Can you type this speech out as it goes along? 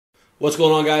What's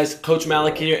going on, guys? Coach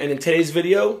Malik here, and in today's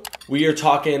video, we are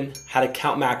talking how to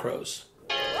count macros.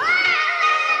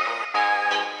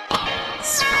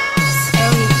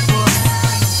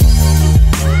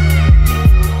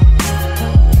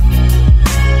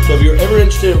 So if you're ever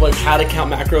interested in how to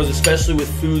count macros, especially with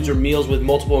foods or meals with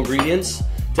multiple ingredients,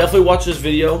 definitely watch this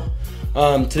video.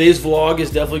 Today's vlog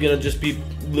is definitely going to just be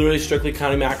literally strictly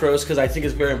counting macros because I think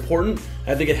it's very important.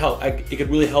 I think it could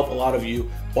really help a lot of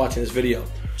you watching this video.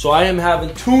 So I am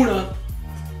having tuna.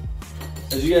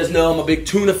 As you guys know, I'm a big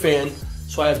tuna fan.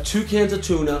 So I have 2 cans of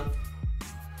tuna. I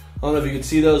don't know if you can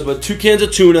see those, but 2 cans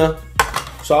of tuna.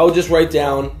 So I would just write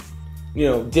down,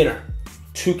 dinner.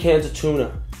 2 cans of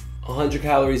tuna, 100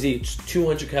 calories each,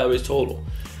 200 calories total.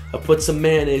 I put some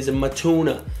mayonnaise in my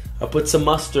tuna. I put some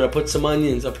mustard, I put some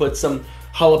onions, I put some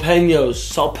jalapenos,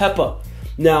 salt, pepper.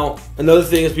 Now, another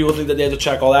thing is people think that they have to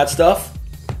check all that stuff.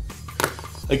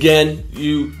 Again,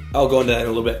 I'll go into that in a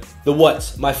little bit. The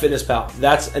What's, MyFitnessPal.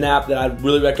 That's an app that I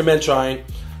really recommend trying.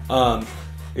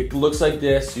 It looks like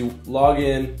this. You log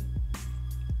in.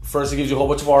 First, it gives you a whole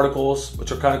bunch of articles,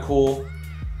 which are kind of cool.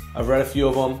 I've read a few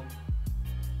of them.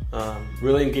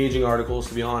 Really engaging articles,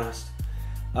 to be honest.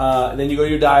 And then you go to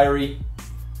your diary.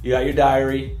 You got your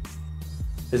diary.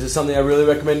 This is something I really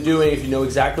recommend doing. If you know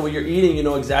exactly what you're eating, you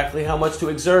know exactly how much to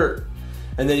exert.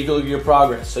 And then you go look at your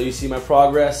progress. So you see my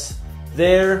progress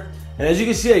there. And as you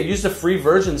can see, I use the free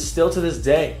version still to this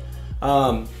day.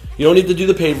 You don't need to do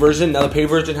the paid version. Now the paid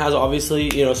version has obviously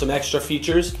some extra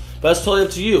features, but that's totally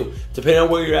up to you, depending on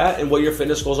where you're at and what your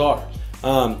fitness goals are.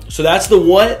 So that's the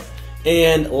what.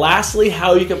 And lastly,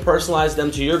 how you can personalize them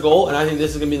to your goal. And I think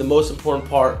this is gonna be the most important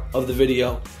part of the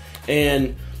video.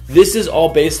 And this is all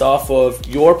based off of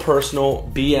your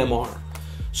personal BMR.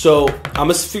 So I'm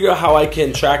gonna figure out how I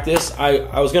can track this.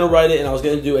 I was gonna write it and I was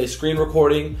gonna do a screen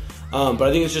recording, but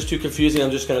I think it's just too confusing.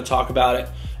 I'm just gonna talk about it,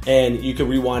 and you can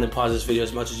rewind and pause this video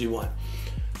as much as you want.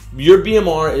 Your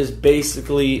BMR is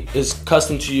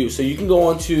custom to you. So you can go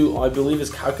on to, I believe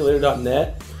it's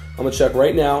calculator.net. I'm gonna check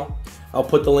right now. I'll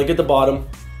put the link at the bottom.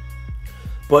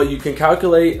 But you can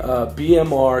calculate a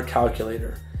BMR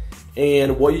calculator.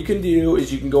 And what you can do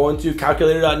is you can go into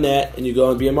calculator.net and you go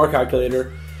on BMR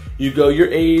calculator. You go your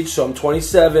age, so I'm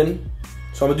 27.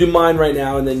 So I'm gonna do mine right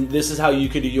now, and then this is how you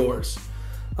can do yours.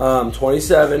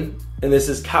 27, and this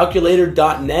is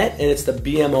calculator.net, and it's the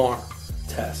BMR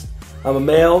test. I'm a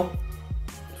male,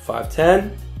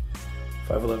 5'10",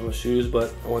 5'11" with shoes,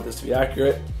 but I want this to be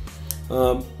accurate.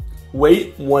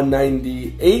 Weight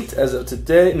 198 as of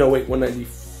today. No, wait,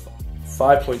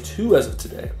 195.2 as of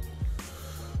today.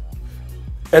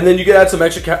 And then you can add some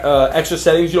extra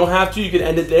settings. You don't have to. You can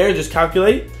end it there and just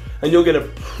calculate, and you'll get a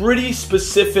pretty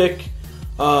specific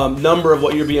number of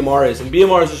what your BMR is. And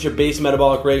BMR is just your base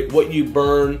metabolic rate, what you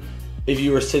burn if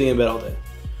you were sitting in bed all day,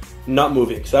 not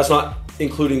moving. So that's not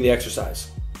including the exercise.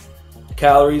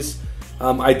 Calories.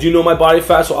 I do know my body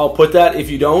fat, so I'll put that. If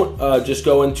you don't, just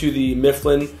go into the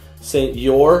Mifflin St.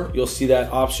 You'll see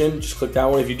that option. Just click that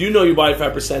one. If you do know your body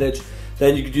fat percentage,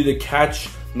 then you can do the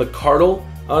Catch-McCardle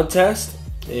test.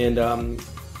 And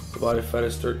the body fat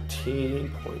is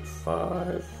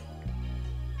 13.5.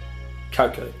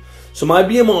 Calculate. So my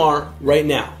BMR right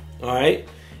now, all right,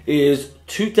 is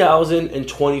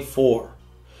 2,024.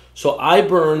 So I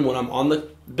burn, when I'm on the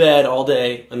bed all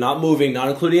day and not moving, not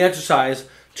including exercise,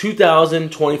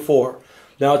 2,024.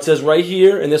 Now it says right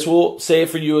here, and this will say it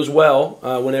for you as well,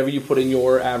 whenever you put in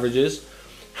your averages,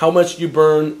 how much you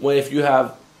burn if you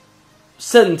have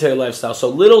sedentary lifestyle, so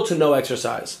little to no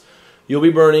exercise. I'd be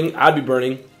burning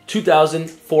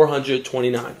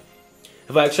 2,429.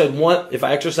 If I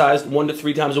exercised 1 to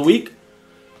 3 times a week,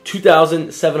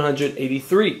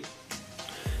 2,783.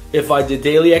 If I did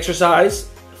daily exercise,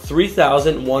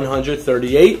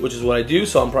 3,138, which is what I do,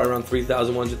 so I'm probably around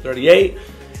 3,138.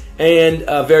 And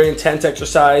very intense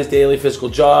exercise, daily physical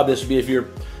job. This would be if you're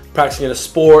practicing in a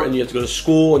sport and you have to go to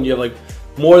school and you have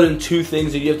more than 2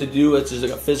 things that you have to do. It's just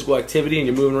like a physical activity and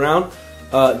you're moving around.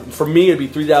 For me, it'd be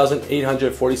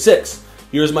 3,846.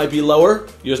 Yours might be lower,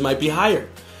 yours might be higher.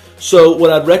 So what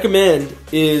I'd recommend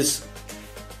is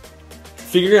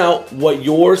figuring out what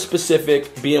your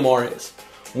specific BMR is.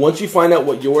 Once you find out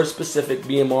what your specific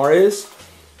BMR is,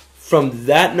 from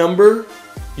that number,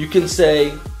 you can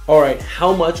say, all right,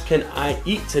 how much can I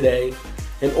eat today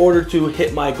in order to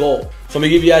hit my goal? So I'm gonna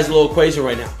give you guys a little equation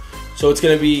right now. So it's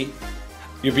gonna be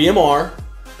your BMR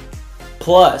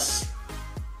plus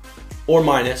or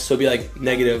minus, so it'd be like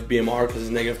negative BMR because it's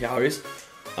negative calories,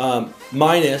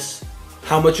 minus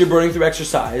how much you're burning through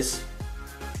exercise,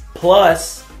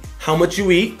 plus how much you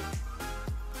eat,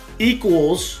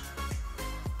 equals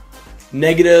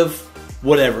negative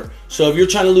whatever. So if you're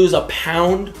trying to lose a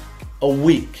pound a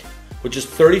week, which is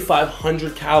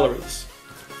 3,500 calories,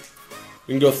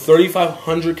 you can go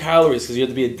 3,500 calories because you have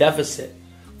to be a deficit.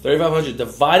 3,500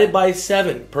 divided by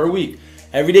 7 per week.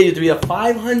 Every day you have to be a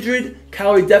 500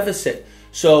 calorie deficit.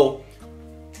 So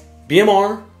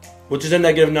BMR, which is a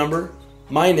negative number,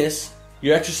 minus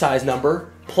your exercise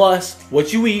number, plus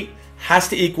what you eat has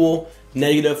to equal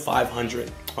negative 500.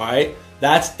 All right?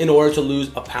 That's in order to lose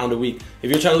a pound a week.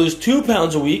 If you're trying to lose 2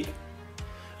 pounds a week,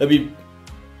 it'd be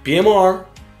BMR,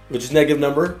 which is negative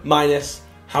number, minus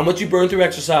how much you burn through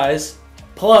exercise,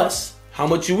 plus how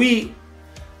much you eat,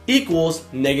 equals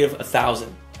negative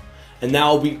 1,000. And that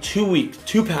will be 2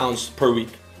 pounds per week.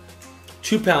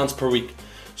 2 pounds per week.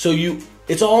 So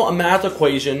it's all a math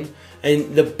equation,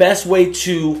 and the best way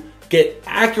to get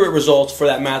accurate results for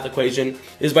that math equation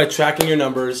is by tracking your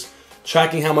numbers,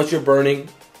 tracking how much you're burning.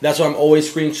 That's why I'm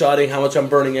always screenshotting how much I'm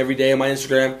burning every day on my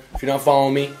Instagram. If you're not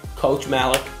following me, Coach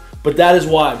Malik. But that is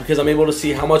why, because I'm able to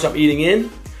see how much I'm eating in,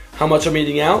 how much I'm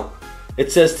eating out.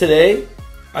 It says today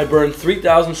I burned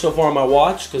 3,000 so far on my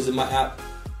watch, because my app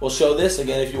will show this.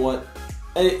 Again, if you want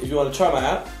to try my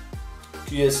app,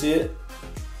 can you guys see it?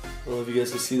 I don't know if you guys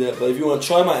can see that, but if you want to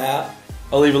try my app,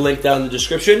 I'll leave a link down in the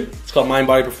description. It's called Mind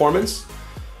Body Performance.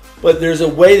 But there's a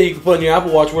way that you can put on your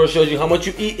Apple Watch where it shows you how much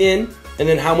you eat in and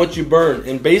then how much you burn.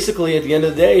 And basically, at the end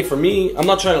of the day, for me, I'm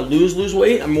not trying to lose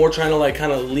weight. I'm more trying to like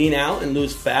kind of lean out and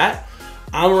lose fat.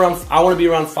 I want to be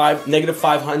around negative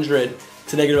 500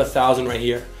 to negative 1,000 right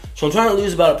here. So I'm trying to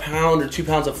lose about a pound or 2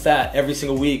 pounds of fat every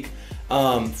single week.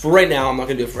 For right now, I'm not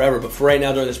going to do it forever, but for right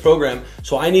now during this program,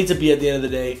 so I need to be at the end of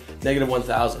the day negative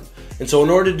 1,000. And so in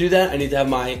order to do that, I need to have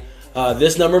my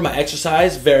this number, my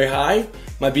exercise, very high.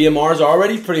 My BMR is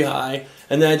already pretty high,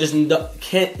 and then I just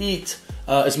can't eat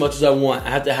as much as I want. I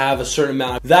have to have a certain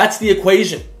amount. That's the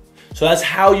equation. So that's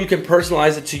how you can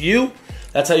personalize it to you.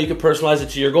 That's how you can personalize it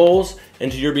to your goals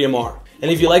and to your BMR. And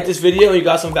if you like this video and you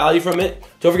got some value from it,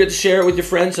 don't forget to share it with your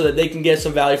friends so that they can get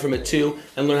some value from it too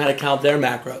and learn how to count their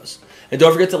macros. And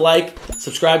don't forget to like,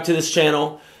 subscribe to this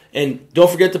channel, and don't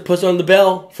forget to push on the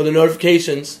bell for the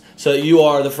notifications so that you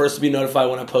are the first to be notified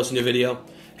when I post a new video.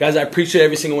 Guys, I appreciate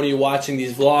every single one of you watching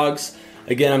these vlogs.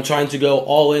 Again, I'm trying to go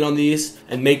all in on these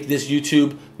and make this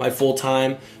YouTube my full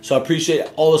time. So I appreciate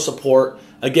all the support.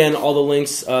 Again, all the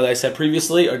links that I said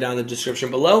previously are down in the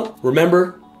description below.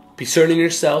 Remember, be certain in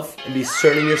yourself and be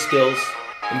certain in your skills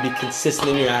and be consistent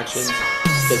in your actions,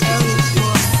 because consistency